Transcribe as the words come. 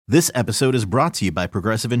This episode is brought to you by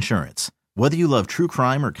Progressive Insurance. Whether you love true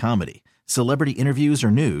crime or comedy, celebrity interviews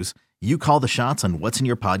or news, you call the shots on what's in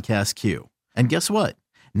your podcast queue. And guess what?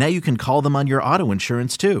 Now you can call them on your auto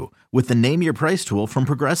insurance too with the Name Your Price tool from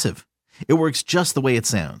Progressive. It works just the way it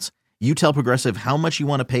sounds. You tell Progressive how much you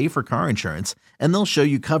want to pay for car insurance, and they'll show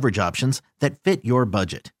you coverage options that fit your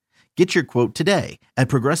budget. Get your quote today at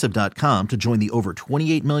Progressive.com to join the over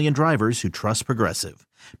 28 million drivers who trust Progressive.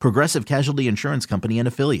 Progressive Casualty Insurance Company and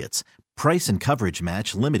Affiliates. Price and coverage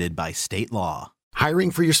match limited by state law. Hiring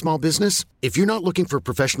for your small business? If you're not looking for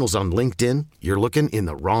professionals on LinkedIn, you're looking in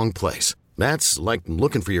the wrong place. That's like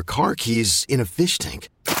looking for your car keys in a fish tank.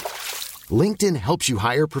 LinkedIn helps you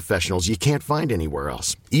hire professionals you can't find anywhere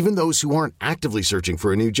else, even those who aren't actively searching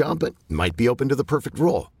for a new job but might be open to the perfect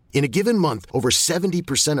role. In a given month, over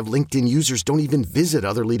 70% of LinkedIn users don't even visit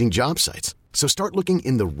other leading job sites. So start looking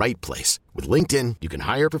in the right place. With LinkedIn, you can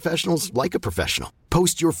hire professionals like a professional.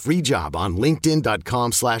 Post your free job on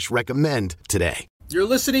linkedin.com/recommend today. You're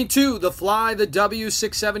listening to the Fly the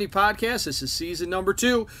W670 podcast. This is season number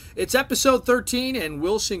 2. It's episode 13, and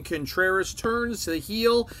Wilson Contreras turns the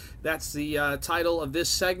heel. That's the title of this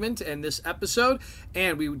segment and this episode.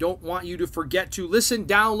 And we don't want you to forget to listen,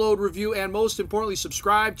 download, review, and most importantly,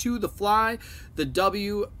 subscribe to the Fly the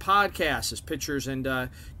W podcast as pitchers and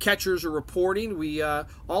catchers are reporting. We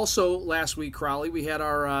also, last week, Crowley, we had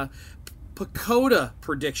our PECOTA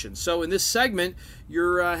predictions. So in this segment,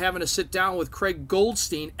 you're having to sit down with Craig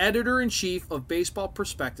Goldstein, editor-in-chief of Baseball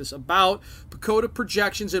Prospectus, about PECOTA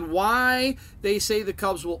projections and why they say the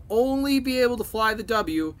Cubs will only be able to fly the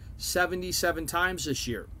W 77 times this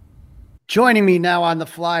year. Joining me now on the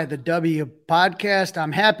Fly the W podcast,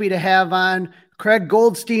 I'm happy to have on Craig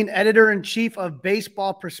Goldstein, editor-in-chief of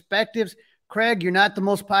Baseball Prospectives. Craig, you're not the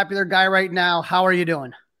most popular guy right now. How are you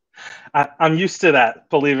doing? I'm used to that,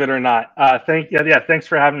 believe it or not. Thanks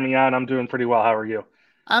for having me on. I'm doing pretty well. How are you?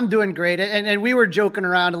 I'm doing great. And we were joking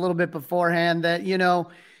around a little bit beforehand that, you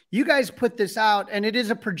guys put this out and it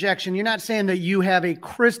is a projection. You're not saying that you have a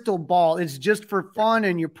crystal ball. It's just for fun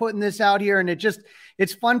and you're putting this out here and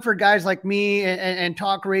it's fun for guys like me and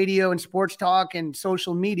talk radio and sports talk and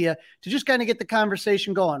social media to just kind of get the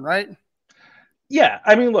conversation going, right? Yeah,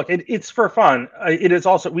 I mean, look, it's for fun. It is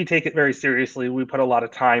also, we take it very seriously. We put a lot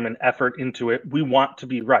of time and effort into it. We want to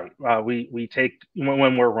be right. We take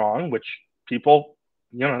when we're wrong, which people,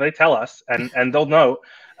 they tell us and they'll know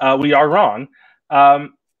we are wrong.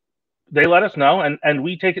 They let us know and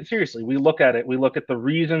we take it seriously. We look at it. We look at the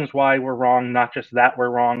reasons why we're wrong, not just that we're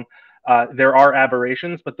wrong. There are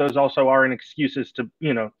aberrations, but those also aren't excuses to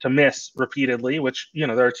miss repeatedly, which,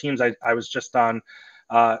 there are teams I was just on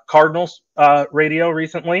Cardinals radio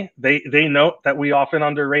recently. They note that we often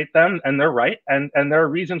underrate them, and they're right. And there are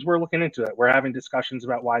reasons we're looking into it. We're having discussions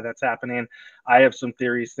about why that's happening. I have some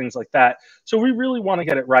theories, things like that. So we really want to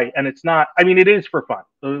get it right. And it's not, it is for fun.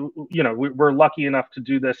 We're lucky enough to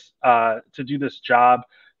do this job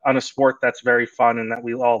on a sport that's very fun and that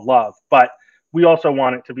we all love, but we also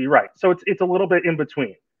want it to be right. So it's a little bit in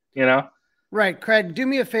between, Right. Craig, do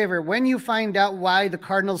me a favor. When you find out why the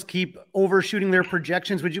Cardinals keep overshooting their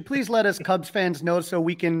projections, would you please let us Cubs fans know so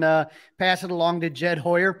we can pass it along to Jed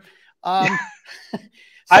Hoyer? I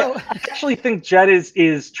actually think Jed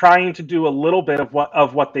is trying to do a little bit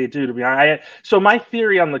of what they do, to be honest. So my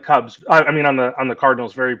theory on the Cubs, on the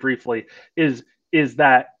Cardinals, very briefly, is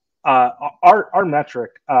that our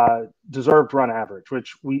metric, deserved run average,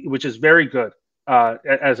 which is very good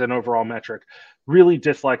as an overall metric, really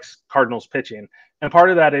dislikes Cardinals pitching. And part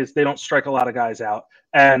of that is they don't strike a lot of guys out.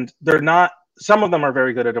 And some of them are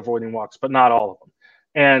very good at avoiding walks, but not all of them.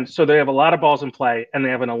 And so they have a lot of balls in play and they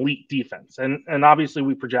have an elite defense. And obviously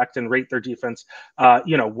we project and rate their defense,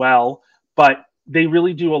 well, but they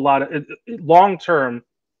really do a lot of long-term,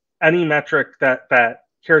 any metric that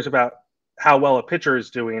cares about how well a pitcher is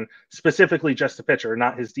doing, specifically just the pitcher,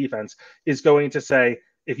 not his defense, is going to say,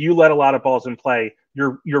 if you let a lot of balls in play,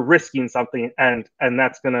 you're risking something, and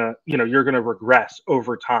that's gonna, you're gonna regress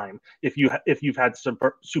over time if you've had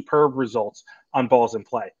superb results on balls in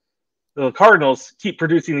play. The Cardinals keep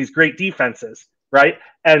producing these great defenses, right?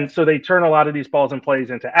 And so they turn a lot of these balls and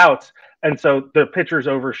plays into outs, and so the pitchers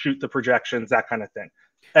overshoot the projections, that kind of thing.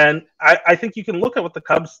 And I think you can look at what the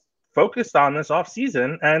Cubs focused on this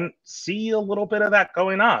offseason and see a little bit of that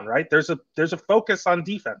going on, right? There's a focus on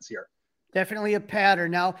defense here. Definitely a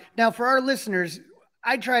pattern. Now for our listeners,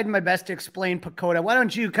 I tried my best to explain PECOTA. Why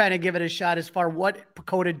don't you kind of give it a shot as far what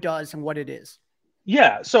PECOTA does and what it is?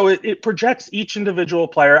 Yeah, so it projects each individual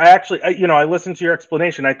player. I listened to your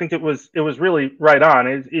explanation. I think it was really right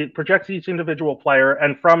on. It projects each individual player,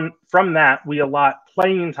 and from that we allot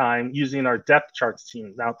playing time using our depth charts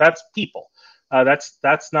team. Now that's people.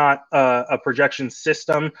 That's not a projection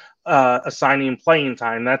system assigning playing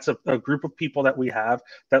time. That's a group of people that we have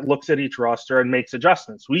that looks at each roster and makes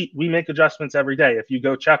adjustments. We make adjustments every day. If you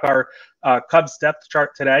go check our Cubs depth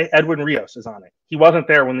chart today, Edwin Rios is on it. He wasn't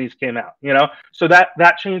there when these came out, so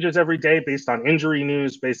that changes every day based on injury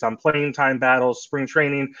news, based on playing time battles, spring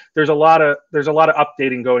training. There's a lot of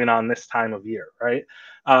updating going on this time of year, right?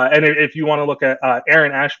 And if you want to look at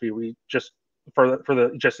Aaron Ashby, we just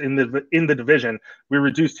in the division, we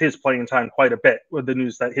reduced his playing time quite a bit with the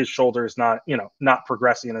news that his shoulder is not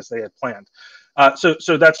progressing as they had planned.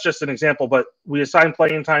 So that's just an example, but we assign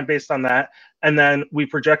playing time based on that, and then we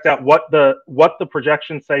project out what the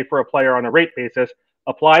projections say for a player on a rate basis,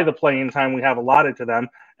 apply the playing time we have allotted to them,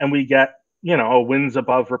 and we get a wins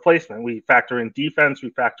above replacement. We factor in defense, we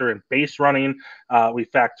factor in base running, we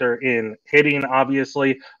factor in hitting.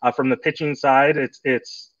 Obviously, from the pitching side,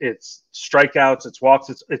 it's strikeouts, it's walks,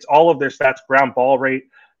 it's all of their stats, ground ball rate,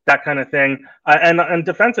 that kind of thing. And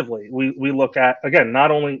defensively, we look at, again, not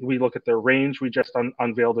only we look at their range. We just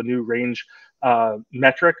unveiled a new range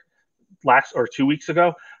metric 2 weeks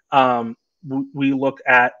ago. We look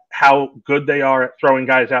at how good they are at throwing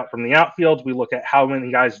guys out from the outfield. We look at how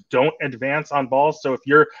many guys don't advance on balls. So if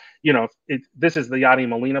you're, this is the Yadi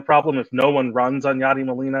Molina problem. If no one runs on Yadi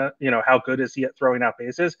Molina, how good is he at throwing out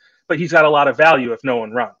bases? But he's got a lot of value if no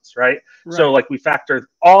one runs, right? So we factor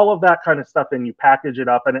all of that kind of stuff in, you package it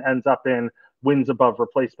up, and it ends up in wins above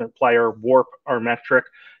replacement player, WARP, our metric.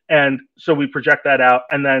 And so we project that out,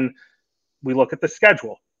 and then we look at the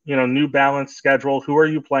schedule. New Balance schedule. Who are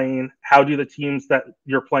you playing? How do the teams that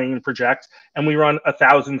you're playing project? And we run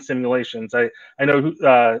 1,000 simulations. I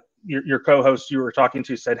know your co-host you were talking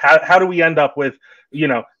to said, how do we end up with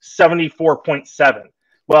 74.7?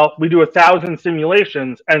 Well, we do 1,000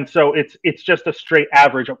 simulations, and so it's just a straight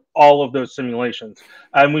average of all of those simulations,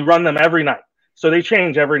 and we run them every night. So they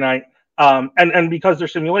change every night. And because they're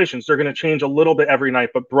simulations, they're going to change a little bit every night,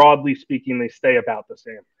 but broadly speaking, they stay about the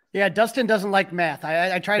same. Yeah, Dustin doesn't like math.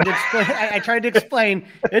 I tried to explain. I tried to explain.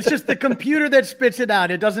 It's just the computer that spits it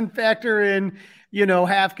out. It doesn't factor in,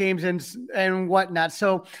 half games and whatnot.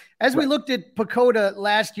 So as we looked at PECOTA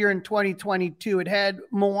last year in 2022, it had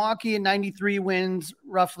Milwaukee at 93 wins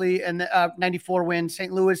roughly, and 94 wins.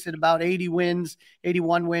 St. Louis at about 80 wins,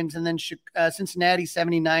 81 wins, and then Cincinnati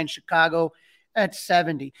 79, Chicago at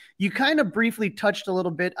 70. You kind of briefly touched a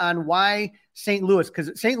little bit on why St. Louis,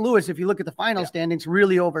 because St. Louis, if you look at the final standings,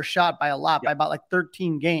 really overshot by a lot, by about like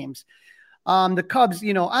 13 games. The Cubs,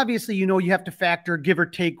 obviously, you have to factor give or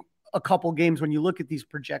take a couple games when you look at these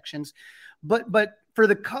projections. But for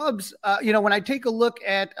the Cubs, when I take a look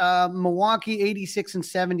at Milwaukee 86 and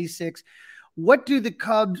 76, what did the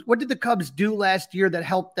Cubs do last year that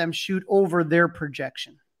helped them shoot over their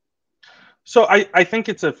projection? So I think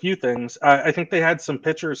it's a few things. I think they had some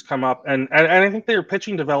pitchers come up, and I think their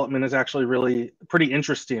pitching development is actually really pretty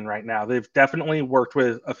interesting right now. They've definitely worked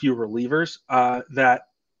with a few relievers that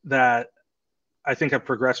I think have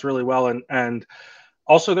progressed really well, and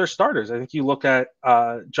also their starters. I think you look at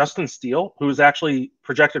Justin Steele, who is actually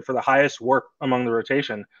projected for the highest WARP among the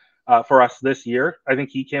rotation for us this year. I think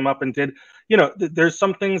he came up and did, there's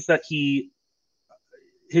some things that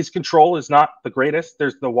his control is not the greatest.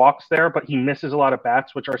 There's the walks there, but he misses a lot of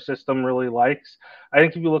bats, which our system really likes. I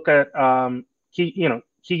think if you look at,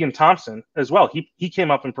 Keegan Thompson as well, he came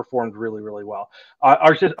up and performed really, really well.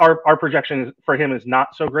 Our projection for him is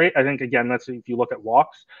not so great. I think, again, that's if you look at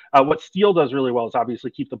walks. What Steele does really well is obviously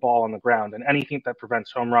keep the ball on the ground, and anything that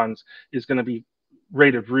prevents home runs is going to be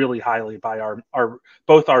rated really highly by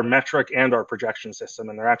both our metric and our projection system,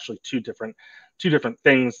 and they're actually two different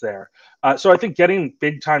things there. So I think getting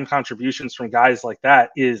big time contributions from guys like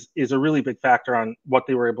that is a really big factor on what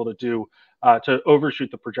they were able to do to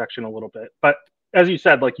overshoot the projection a little bit. But as you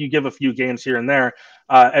said, you give a few games here and there.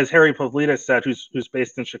 As Harry Pavlidis said, who's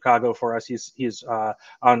based in Chicago for us, he's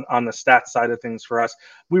on the stats side of things for us.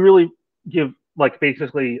 We really give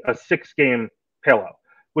basically a 6-game pillow,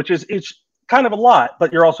 which is it's kind of a lot,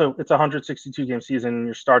 but it's a 162 game season, and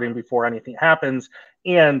you're starting before anything happens,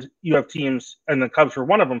 and you have teams, and the Cubs were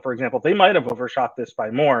one of them, for example. They might have overshot this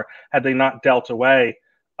by more had they not dealt away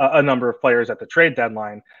a number of players at the trade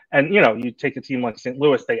deadline. And you take a team like St.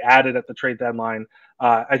 Louis, they added at the trade deadline.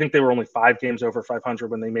 I think they were only 5 games over 500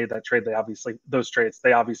 when they made that trade. They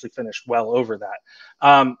obviously finished well over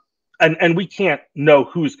that. And we can't know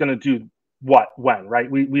who's going to do what, when, right?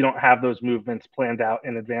 We don't have those movements planned out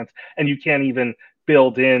in advance, and you can't even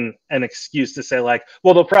build in an excuse to say like,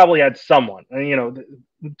 well, they'll probably add someone. And,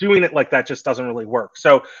 doing it like that just doesn't really work.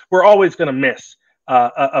 So we're always going to miss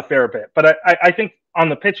a fair bit. But I think on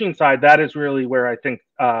the pitching side, that is really where I think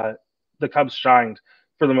the Cubs shined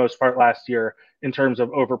for the most part last year in terms of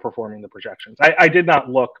overperforming the projections. I did not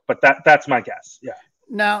look, but that's my guess. Yeah.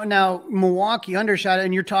 Now Milwaukee undershot it,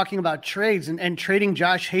 and you're talking about trades and trading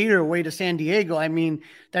Josh Hader away to San Diego. I mean,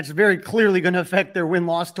 that's very clearly going to affect their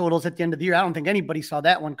win-loss totals at the end of the year. I don't think anybody saw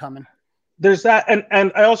that one coming. There's that,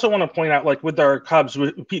 and I also want to point out, like with our Cubs,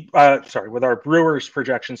 with our Brewers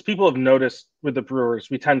projections, people have noticed with the Brewers,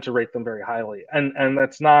 we tend to rate them very highly, and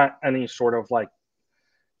that's not any sort of like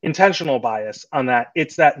intentional bias on that.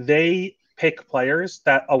 It's that they pick players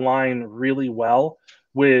that align really well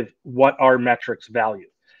with what our metrics value.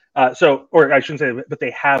 Or I shouldn't say, but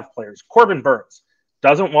they have players. Corbin Burns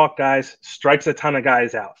doesn't walk guys, strikes a ton of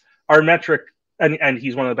guys out. Our metric, and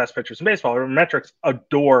he's one of the best pitchers in baseball. Our metrics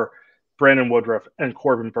adore Brandon Woodruff and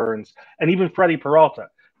Corbin Burns and even Freddie Peralta.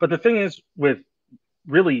 But the thing is, with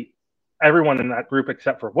really everyone in that group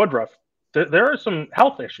except for Woodruff, there are some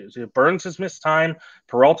health issues. Burns has missed time.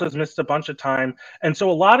 Peralta's missed a bunch of time. And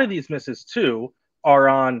so a lot of these misses, too, are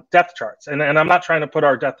on depth charts. And I'm not trying to put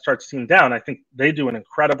our depth charts team down. I think they do an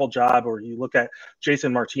incredible job. Or you look at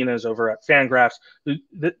Jason Martinez over at Fangraphs.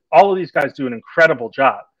 All of these guys do an incredible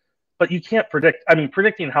job. But you can't predict. I mean,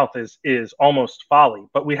 predicting health is almost folly,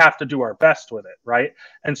 but we have to do our best with it, right?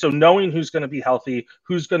 And so knowing who's going to be healthy,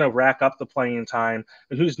 who's going to rack up the playing time,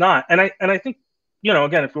 and who's not. And I think,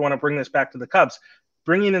 again, if we want to bring this back to the Cubs,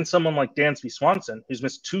 bringing in someone like Dansby Swanson, who's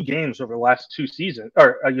missed 2 games over the last 2 seasons,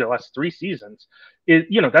 or last 3 seasons,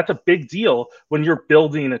 that's a big deal when you're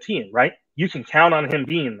building a team, right? You can count on him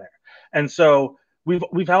being there. And so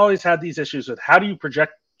we've always had these issues with how do you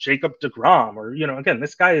project Jacob deGrom, or again,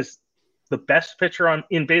 this guy is the best pitcher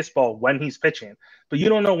in baseball when he's pitching, but you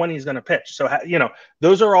don't know when he's going to pitch. So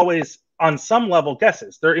those are always on some level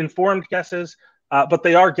guesses. They're informed guesses, but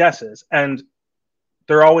they are guesses, and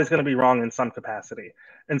they're always going to be wrong in some capacity.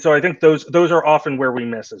 And so I think those are often where we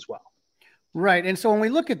miss as well. Right. And so when we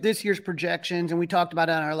look at this year's projections, and we talked about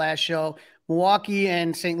it on our last show, Milwaukee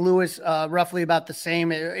and St. Louis roughly about the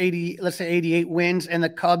same, 88 wins, and the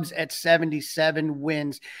Cubs at 77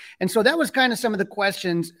 wins. And so that was kind of some of the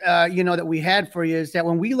questions, that we had for you, is that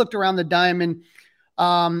when we looked around the diamond,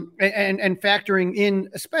 and factoring in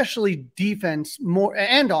especially defense more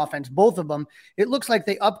and offense, both of them, it looks like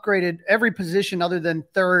they upgraded every position other than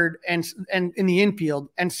third and in the infield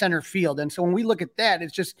and center field. And so when we look at that,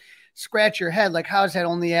 it's just scratch your head, like, how does that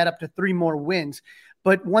only add up to 3 more wins?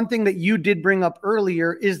 But one thing that you did bring up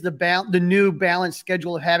earlier is the new balanced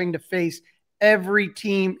schedule of having to face every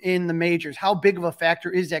team in the majors. How big of a factor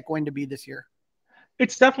is that going to be this year?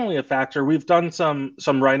 It's definitely a factor. We've done some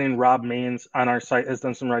writing. Rob Maines on our site has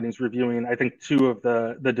done some writings reviewing, I think, 2 of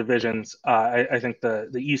the divisions. I think the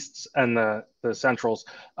Easts and the Centrals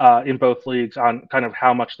in both leagues on kind of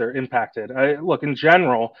how much they're impacted. Look, in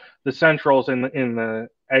general, the Centrals in the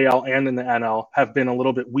AL and in the NL have been a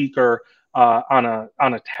little bit weaker on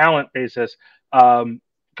a talent basis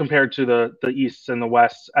compared to the Easts and the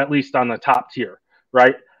Wests, at least on the top tier,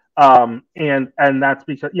 right? And that's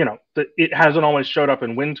because, it hasn't always showed up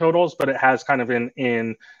in win totals, but it has kind of in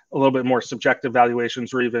a little bit more subjective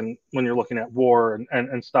valuations, or even when you're looking at WAR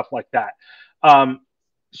and stuff like that.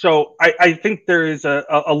 So I think there is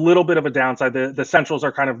a little bit of a downside. The Centrals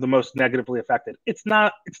are kind of the most negatively affected. It's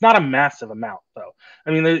not a massive amount, though.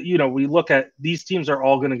 I mean, we look at these teams are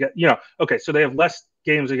all going to get, okay, so they have less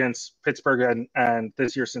games against Pittsburgh and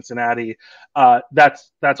this year Cincinnati.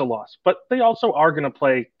 That's a loss, but they also are going to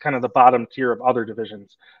play kind of the bottom tier of other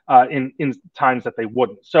divisions in times that they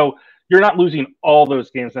wouldn't. So you're not losing all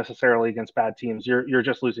those games necessarily against bad teams. You're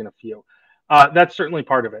just losing a few. That's certainly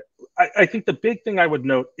part of it. I think the big thing I would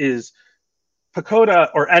note is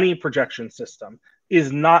PECOTA, or any projection system,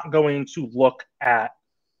 is not going to look at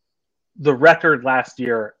the record last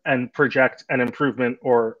year and project an improvement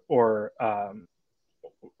or a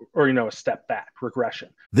step back, regression.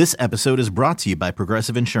 This episode is brought to you by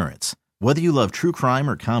Progressive Insurance. Whether you love true crime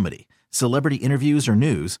or comedy, celebrity interviews or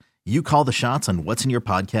news, you call the shots on what's in your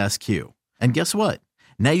podcast queue. And guess what?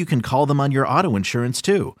 Now you can call them on your auto insurance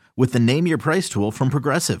too, with the Name Your Price tool from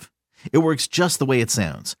Progressive. It works just the way it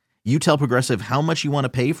sounds. You tell Progressive how much you want to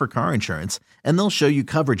pay for car insurance, and they'll show you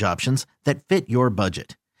coverage options that fit your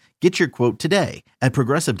budget. Get your quote today at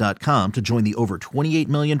Progressive.com to join the over 28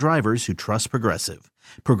 million drivers who trust Progressive.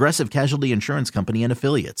 Progressive Casualty Insurance Company and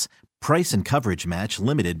Affiliates. Price and coverage match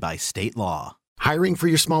limited by state law. Hiring for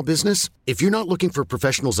your small business? If you're not looking for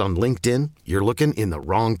professionals on LinkedIn, you're looking in the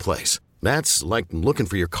wrong place. That's like looking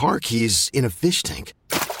for your car keys in a fish tank.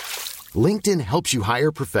 LinkedIn helps you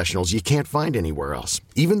hire professionals you can't find anywhere else,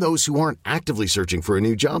 even those who aren't actively searching for a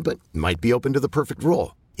new job but might be open to the perfect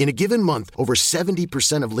role. In a given month, over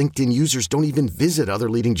 70% of LinkedIn users don't even visit other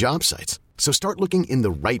leading job sites. So start looking in the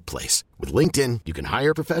right place. With LinkedIn, you can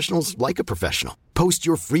hire professionals like a professional. Post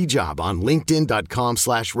your free job on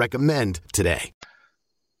linkedin.com/recommend today.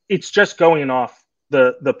 It's just going off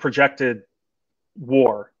the projected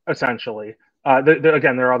WAR, essentially.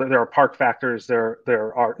 Again, there are park factors, there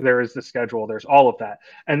is the schedule, there's all of that,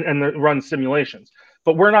 and the run simulations.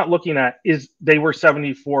 But we're not looking at they were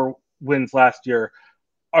 74 wins last year.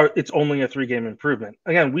 It's only a 3-game improvement.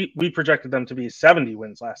 Again, we projected them to be 70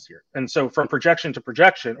 wins last year. And so from projection to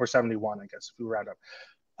projection, or 71, I guess, if we round up,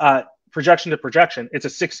 projection to projection, it's a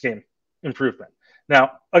 6-game improvement.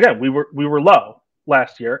 Now, again, we were low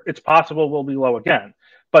last year. It's possible we'll be low again,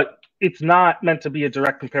 but it's not meant to be a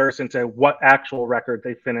direct comparison to what actual record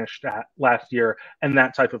they finished at last year and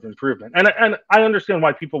that type of improvement. And I understand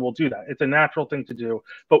why people will do that. It's a natural thing to do,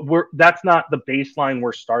 but that's not the baseline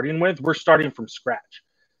we're starting with. We're starting from scratch.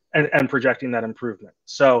 And projecting that improvement.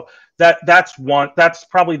 So that's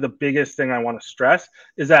probably the biggest thing I want to stress,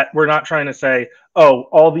 is that we're not trying to say, oh,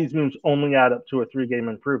 all these moves only add up to a 3-game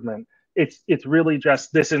improvement. It's really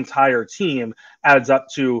just this entire team adds up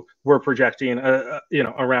to, we're projecting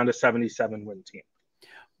around a 77 win team.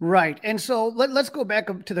 Right. And so let's go back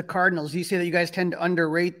up to the Cardinals. You say that you guys tend to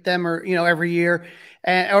underrate them, or, every year,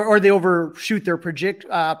 or they overshoot their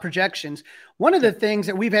projections. One of the things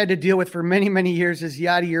that we've had to deal with for many, many years is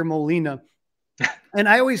Yadier Molina. And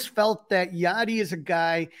I always felt that Yadi is a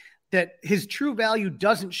guy that his true value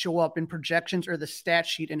doesn't show up in projections or the stat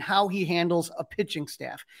sheet and how he handles a pitching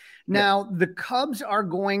staff. Now, the Cubs are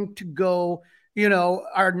going to go,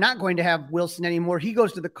 are not going to have Wilson anymore. He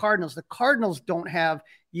goes to the Cardinals. The Cardinals don't have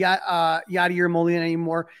Yadier Molina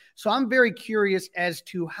anymore. So I'm very curious as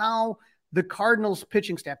to how the Cardinals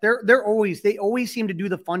pitching staff, they always seem to do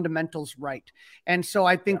the fundamentals right. And so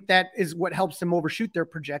I think that is what helps them overshoot their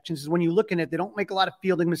projections, is when you look at it, they don't make a lot of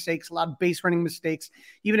fielding mistakes, a lot of base running mistakes,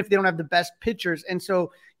 even if they don't have the best pitchers. And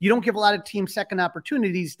so you don't give a lot of teams second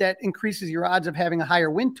opportunities. That increases your odds of having a higher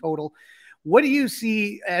win total. What do you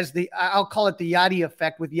see as I'll call it the Yadi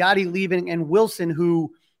effect, with Yadi leaving and Wilson,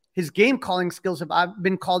 who his game calling skills have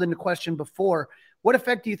been called into question before? What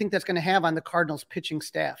effect do you think that's going to have on the Cardinals pitching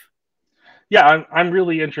staff? Yeah, I'm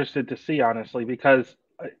really interested to see, honestly, because,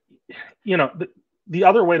 the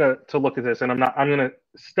other way to look at this, and I'm going to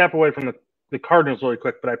step away from the Cardinals really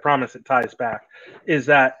quick, but I promise it ties back, is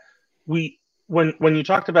that when you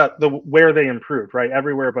talked about where they improved, right,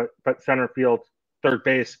 everywhere but center field, third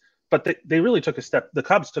base, but they really the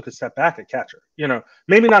Cubs took a step back at catcher,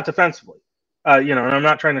 maybe not defensively, and I'm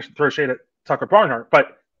not trying to throw shade at Tucker Barnhart,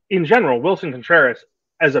 but in general, Wilson Contreras,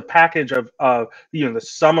 as a package of the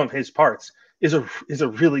sum of his parts, is a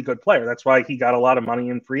really good player. That's why he got a lot of money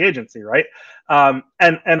in free agency, right? And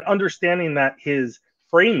understanding that his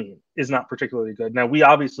framing is not particularly good. Now, we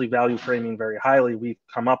obviously value framing very highly. We've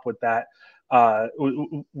come up with that.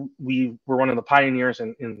 We were one of the pioneers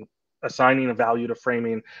in assigning a value to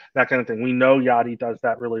framing, that kind of thing. We know Yadi does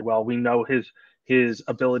that really well. We know his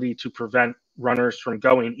ability to prevent runners from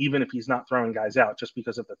going, even if he's not throwing guys out, just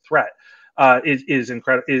because of the threat, is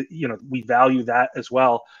incredible. We value that as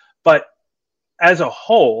well. But as a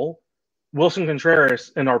whole, Wilson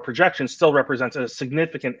Contreras in our projection still represents a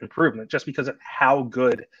significant improvement, just because of how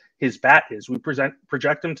good his bat is. We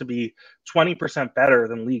project him to be 20% better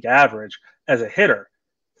than league average as a hitter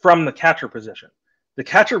from the catcher position. The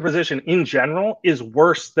catcher position in general is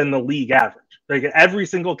worse than the league average. Like, every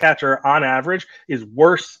single catcher on average is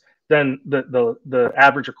worse than the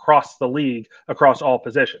average across the league, across all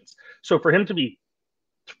positions. So for him to be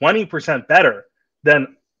 20% better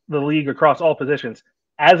than the league across all positions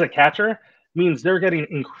as a catcher means they're getting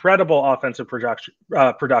incredible offensive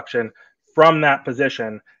production from that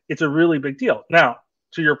position. It's a really big deal. Now,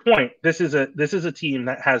 to your point, this is a team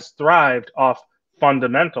that has thrived off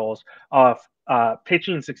fundamentals, of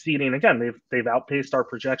pitching succeeding. Again, they've outpaced our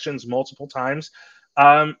projections multiple times.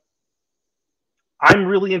 I'm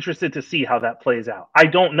really interested to see how that plays out. I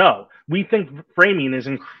don't know. We think framing is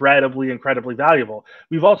incredibly, incredibly valuable.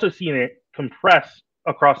 We've also seen it compress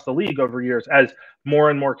across the league over years as more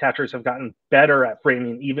and more catchers have gotten better at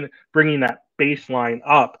framing, even bringing that baseline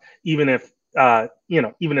up, even if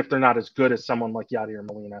they're not as good as someone like Yadier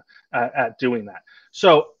Molina at doing that.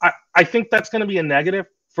 So I think that's going to be a negative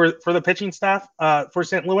for the pitching staff for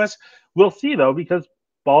St. Louis. We'll see, though, because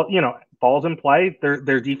balls in play.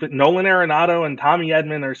 They're defense. Nolan Arenado and Tommy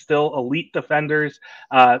Edman are still elite defenders.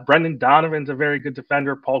 Brendan Donovan's a very good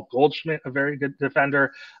defender. Paul Goldschmidt, a very good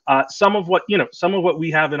defender. Some of what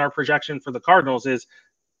we have in our projection for the Cardinals is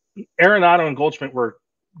Arenado and Goldschmidt were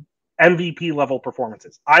MVP level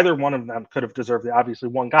performances. Either one of them could have deserved it. Obviously,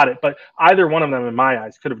 one got it, but either one of them, in my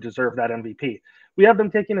eyes, could have deserved that MVP. We have them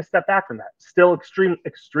taking a step back from that. Still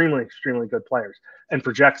extremely good players and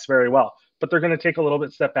projects very well, but they're going to take a little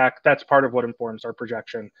bit step back. That's part of what informs our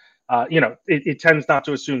projection. It tends not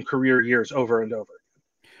to assume career years over and over.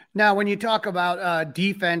 Now, when you talk about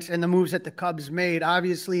defense and the moves that the Cubs made,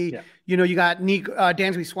 obviously, you got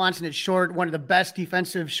Dansby Swanson at short, one of the best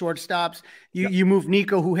defensive shortstops. You moved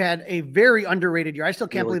Nico, who had a very underrated year. I still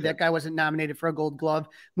can't believe that guy wasn't nominated for a Gold Glove,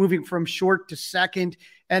 moving from short to second.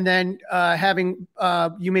 And then having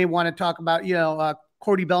you may want to talk about,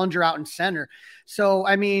 Cody Bellinger out in center. So,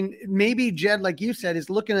 I mean, maybe Jed, like you said, is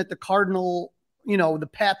looking at the Cardinal, the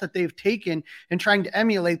path that they've taken and trying to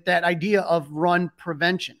emulate that idea of run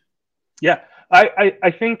prevention. Yeah,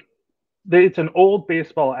 I think that it's an old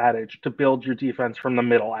baseball adage to build your defense from the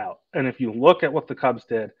middle out. And if you look at what the Cubs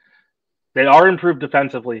did, they are improved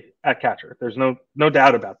defensively at catcher. There's no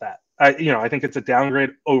doubt about that. I think it's a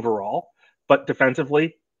downgrade overall, but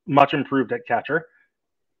defensively, much improved at catcher.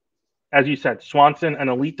 As you said, Swanson, an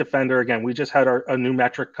elite defender. Again, we just had a new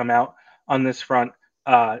metric come out on this front.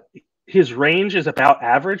 His range is about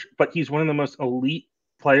average, but he's one of the most elite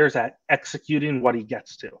players at executing what he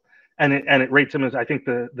gets to. And it rates him as, I think,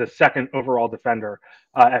 the second overall defender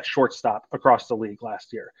at shortstop across the league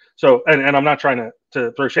last year. So, and I'm not trying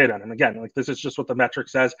to throw shade on him. Again, like, this is just what the metric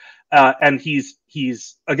says. And he's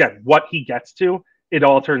again, what he gets to, it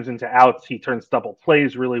all turns into outs. He turns double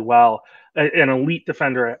plays really well. An elite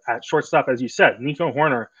defender at shortstop, as you said. Nico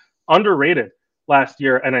Hoerner, underrated last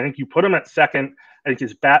year, and I think you put him at second. I think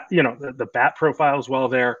his bat, the bat profile is well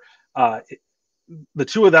there. The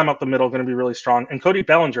two of them up the middle are going to be really strong. And Cody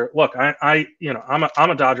Bellinger, look, I'm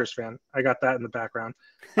a Dodgers fan. I got that in the background.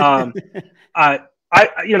 I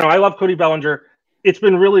love Cody Bellinger. It's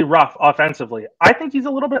been really rough offensively. I think he's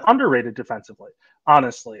a little bit underrated defensively,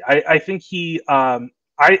 honestly. I think he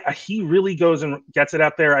really goes and gets it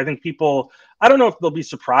out there. I think people, I don't know if they'll be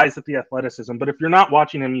surprised at the athleticism, but if you're not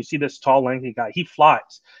watching him, you see this tall, lanky guy. He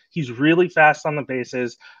flies. He's really fast on the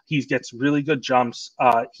bases. He gets really good jumps.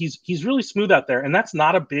 He's really smooth out there, and that's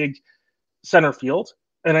not a big center field.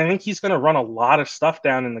 And I think he's going to run a lot of stuff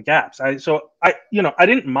down in the gaps. I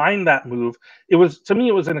didn't mind that move. To me,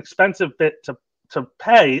 it was an expensive bit to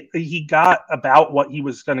pay. He got about what he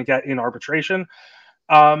was going to get in arbitration.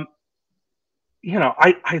 I'd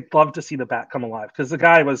love to see the bat come alive, because the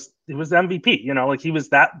guy was MVP, like, he was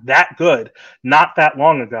that good not that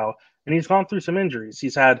long ago. And he's gone through some injuries.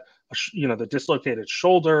 He's had, the dislocated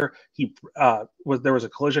shoulder. There was a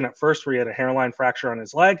collision at first where he had a hairline fracture on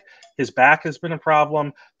his leg. His back has been a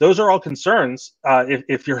problem. Those are all concerns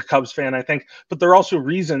if you're a Cubs fan, I think. But there are also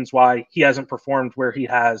reasons why he hasn't performed where he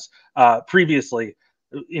has previously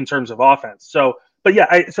in terms of offense. So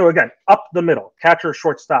again, up the middle, catcher,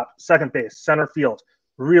 shortstop, second base, center field,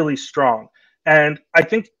 really strong. And I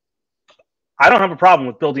think I don't have a problem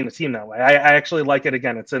with building a team that way. I actually like it.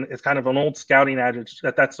 Again, it's kind of an old scouting adage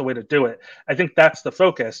that's the way to do it. I think that's the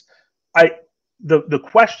focus. The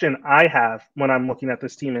question I have when I'm looking at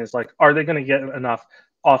this team is, like, are they going to get enough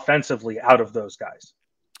offensively out of those guys?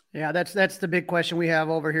 Yeah, that's the big question we have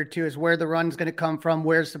over here too, is where the run's going to come from.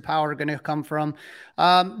 Where's the power going to come from?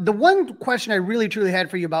 The one question I really truly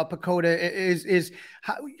had for you about PECOTA is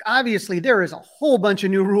how, obviously there is a whole bunch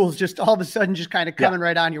of new rules just all of a sudden just kind of coming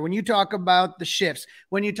right on here. When you talk about the shifts,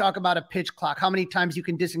 when you talk about a pitch clock, how many times you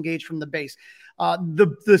can disengage from the base,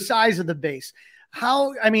 the size of the base.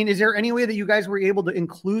 Is there any way that you guys were able to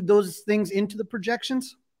include those things into the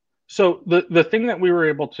projections? So the thing that we were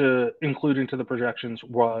able to include into the projections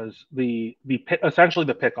was essentially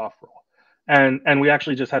the pickoff rule, and we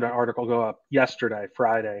actually just had an article go up yesterday,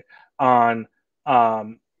 Friday, on how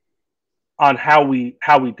we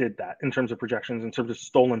did that in terms of projections, in terms of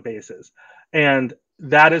stolen bases, and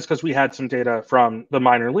that is because we had some data from the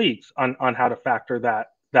minor leagues on how to factor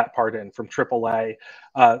that part in from AAA.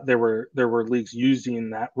 There were leagues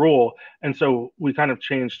using that rule, and so we kind of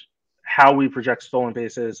changed how we project stolen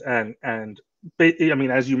bases, and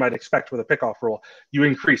as you might expect with a pickoff rule, you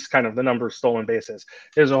increase kind of the number of stolen bases.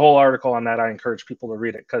 There's a whole article on that. I encourage people to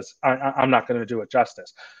read it, because I'm not going to do it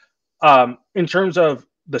justice. In terms of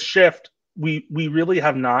the shift, we really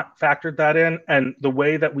have not factored that in, and the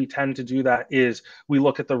way that we tend to do that is we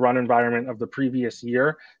look at the run environment of the previous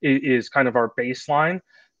year is kind of our baseline,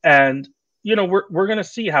 and we're going to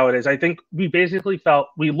see how it is. I think we basically felt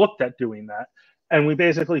we looked at doing that, and we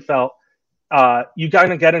basically felt you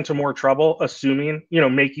kind of get into more trouble assuming,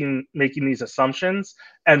 making these assumptions.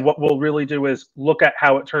 And what we'll really do is look at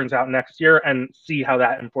how it turns out next year and see how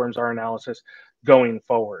that informs our analysis going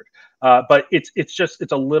forward. But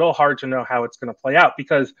it's a little hard to know how it's going to play out,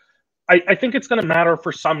 because I think it's going to matter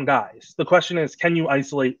for some guys. The question is, can you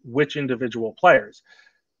isolate which individual players?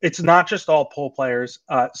 It's not just all pull players.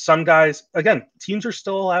 Some guys, again, teams are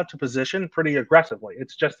still allowed to position pretty aggressively.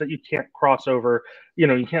 It's just that you can't cross over. You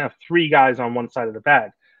can't have three guys on one side of the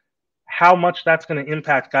bag. How much that's going to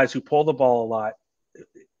impact guys who pull the ball a lot,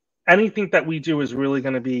 anything that we do is really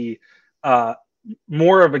going to be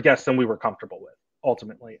more of a guess than we were comfortable with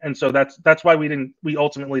ultimately. And so that's why we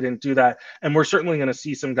ultimately didn't do that. And we're certainly going to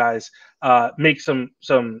see some guys make some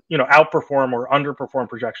outperform or underperform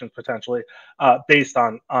projections potentially based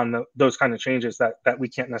on those kind of changes that we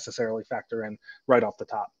can't necessarily factor in right off the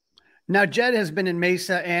top. Now, Jed has been in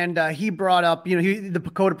Mesa, and he brought up, the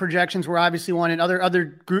PECOTA projections were obviously one, and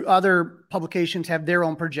other publications have their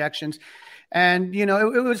own projections. And, it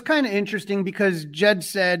was kind of interesting because Jed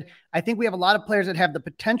said, I think we have a lot of players that have the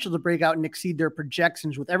potential to break out and exceed their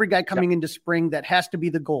projections. With every guy coming into spring, that has to be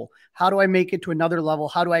the goal. How do I make it to another level?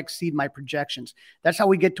 How do I exceed my projections? That's how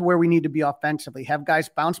we get to where we need to be offensively. Have guys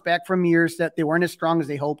bounce back from years that they weren't as strong as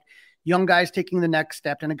they hoped. Young guys taking the next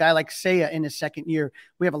step. And a guy like Seiya in his second year,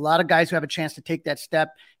 we have a lot of guys who have a chance to take that step,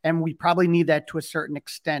 and we probably need that to a certain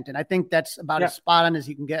extent. And I think that's about as spot on as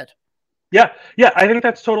you can get. Yeah, I think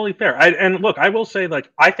that's totally fair. And look, I will say,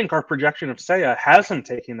 I think our projection of Seiya has him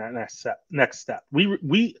taking that next step. We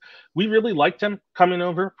really liked him coming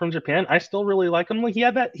over from Japan. I still really like him. He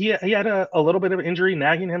had a little bit of injury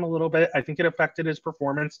nagging him a little bit. I think it affected his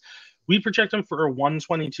performance. We project him for a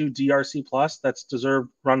 122 DRC plus. That's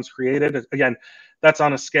deserved runs created. Again, that's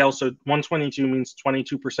on a scale. So 122 means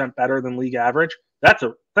 22% better than league average. That's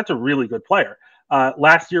a really good player.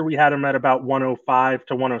 Last year we had him at about 105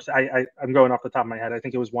 to 107. I'm going off the top of my head. I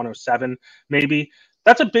think it was 107, maybe.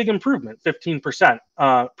 That's a big improvement, 15%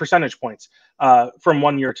 percentage points from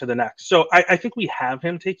one year to the next. So I think we have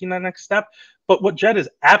him taking that next step. But what Jed is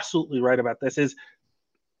absolutely right about this is,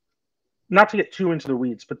 not to get too into the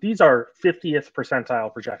weeds, but these are 50th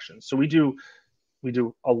percentile projections. So we do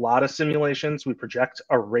a lot of simulations. We project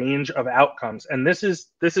a range of outcomes, and this is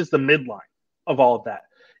the midline of all of that.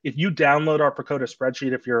 If you download our PECOTA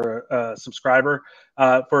spreadsheet, if you're a subscriber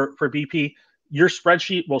for BP, your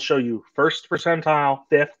spreadsheet will show you first percentile,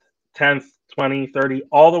 5th, 10th, 20, 30,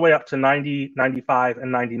 all the way up to 90, 95,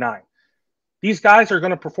 and 99. These guys are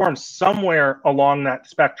going to perform somewhere along that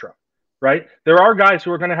spectrum, right? There are guys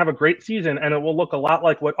who are going to have a great season, and it will look a lot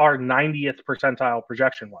like what our 90th percentile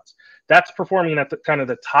projection was. That's performing at the kind of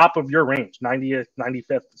the top of your range, 90th,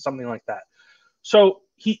 95th, something like that. So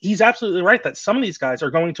he's absolutely right that some of these guys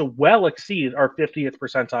are going to well exceed our 50th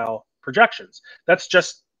percentile projections.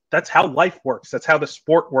 That's how life works. That's how the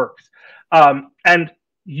sport works. And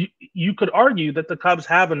you could argue that the Cubs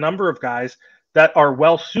have a number of guys that are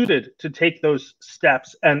well suited to take those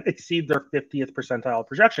steps and exceed their 50th percentile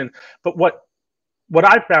projection. But what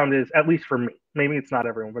I've found is, at least for me, maybe it's not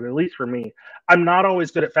everyone, but at least for me, I'm not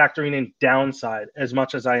always good at factoring in downside as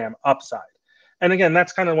much as I am upside. And again,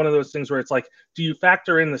 that's kind of one of those things where it's like, do you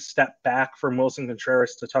factor in the step back from Wilson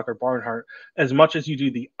Contreras to Tucker Barnhart as much as you do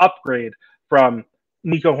the upgrade from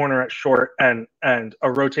Nico Hoerner at short and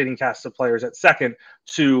a rotating cast of players at second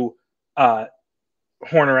to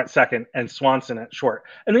Hoerner at second and Swanson at short?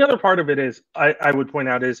 And the other part of it is, I would point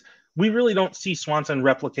out, is we really don't see Swanson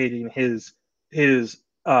replicating his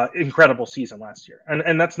incredible season last year.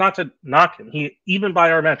 And that's not to knock him. Even by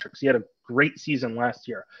our metrics, he had a great season last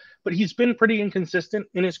year. But he's been pretty inconsistent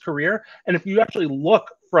in his career. And if you actually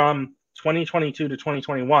look from 2022 to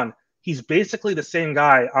 2021, he's basically the same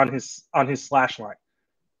guy on his slash line,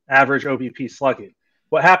 average OBP slugging.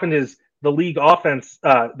 What happened is the league offense,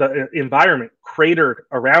 the environment cratered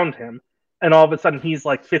around him, and all of a sudden he's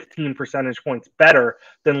like 15 percentage points better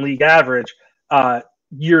than league average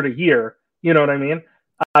year to year. You know what I mean?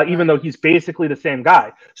 Even though he's basically the same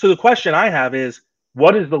guy. So the question I have is,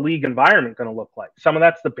 what is the league environment going to look like? Some of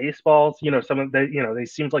that's the baseballs, some of the, they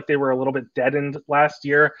seemed like they were a little bit deadened last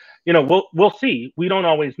year. We'll see. We don't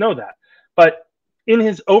always know that. But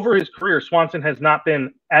over his career, Swanson has not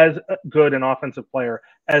been as good an offensive player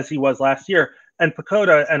as he was last year. And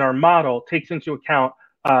PECOTA and our model takes into account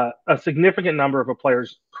a significant number of a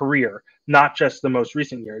player's career, not just the most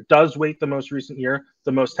recent year. It does weight the most recent year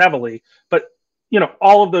the most heavily, but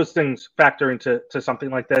all of those things factor into something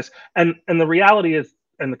like this. And the reality is,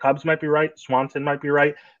 and the Cubs might be right, Swanson might be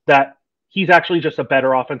right, that he's actually just a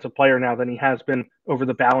better offensive player now than he has been over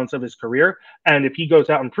the balance of his career. And if he goes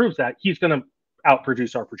out and proves that, he's going to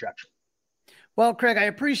outproduce our projection. Well, Craig, I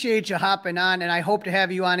appreciate you hopping on, and I hope to have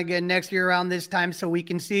you on again next year around this time so we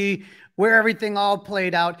can see where everything all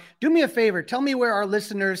played out. Do me a favor. Tell me where our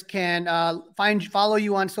listeners can follow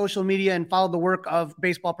you on social media and follow the work of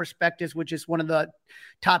Baseball Prospectus, which is one of the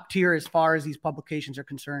top tier as far as these publications are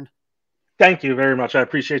concerned. Thank you very much. I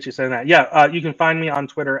appreciate you saying that. Yeah, you can find me on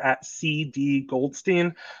Twitter at CD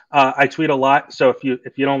Goldstein. I tweet a lot, so if you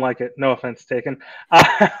don't like it, no offense taken.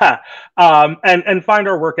 And find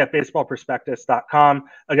our work at baseballprospectus.com.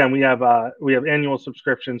 Again, we have annual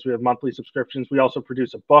subscriptions, we have monthly subscriptions. We also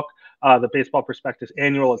produce a book, the Baseball Prospectus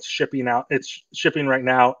Annual. It's shipping right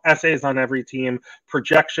now. Essays on every team,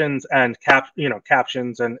 projections and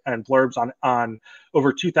captions and blurbs on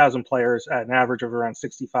over 2,000 players at an average of around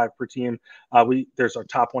 65 per team. There's our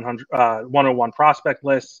top 101 prospect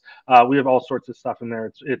lists. We have all sorts of stuff in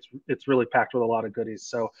there. It's really packed with a lot of goodies.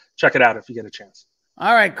 So check it out if you get a chance.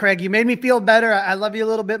 All right, Craig, you made me feel better. I love you a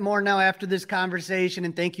little bit more now after this conversation,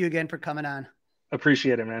 and thank you again for coming on.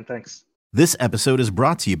 Appreciate it, man. Thanks. This episode is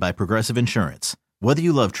brought to you by Progressive Insurance. Whether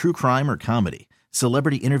you love true crime or comedy,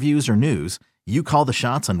 celebrity interviews or news, you call the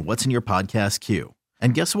shots on what's in your podcast queue.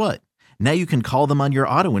 And guess what? Now you can call them on your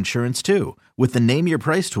auto insurance too with the Name Your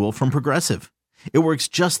Price tool from Progressive. It works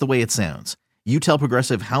just the way it sounds. You tell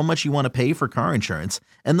Progressive how much you want to pay for car insurance,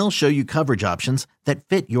 and they'll show you coverage options that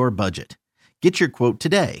fit your budget. Get your quote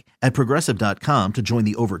today at Progressive.com to join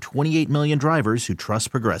the over 28 million drivers who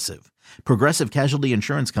trust Progressive. Progressive Casualty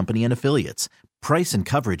Insurance Company and Affiliates. Price and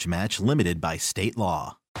coverage match limited by state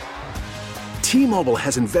law. T-Mobile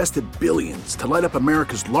has invested billions to light up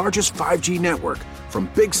America's largest 5G network, from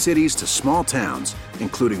big cities to small towns,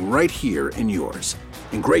 including right here in yours.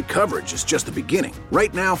 And great coverage is just the beginning.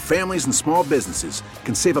 Right now, families and small businesses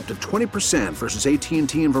can save up to 20% versus AT&T and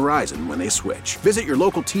Verizon when they switch. Visit your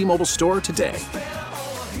local T-Mobile store today.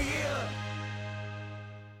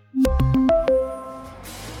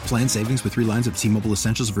 Plan savings with 3 lines of T-Mobile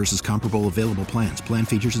Essentials versus comparable available plans. Plan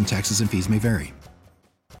features and taxes and fees may vary.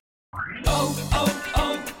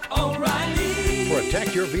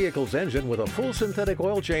 Protect your vehicle's engine with a full synthetic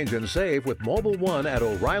oil change and save with Mobil 1 at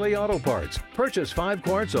O'Reilly Auto Parts. Purchase 5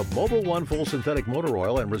 quarts of Mobil 1 full synthetic motor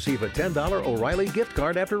oil and receive a $10 O'Reilly gift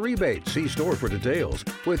card after rebate. See store for details.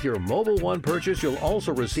 With your Mobil 1 purchase, you'll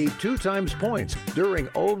also receive 2 times points during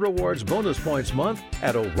O Rewards Bonus Points Month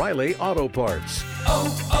at O'Reilly Auto Parts.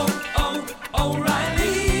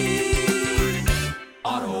 O'Reilly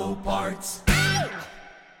Auto Parts.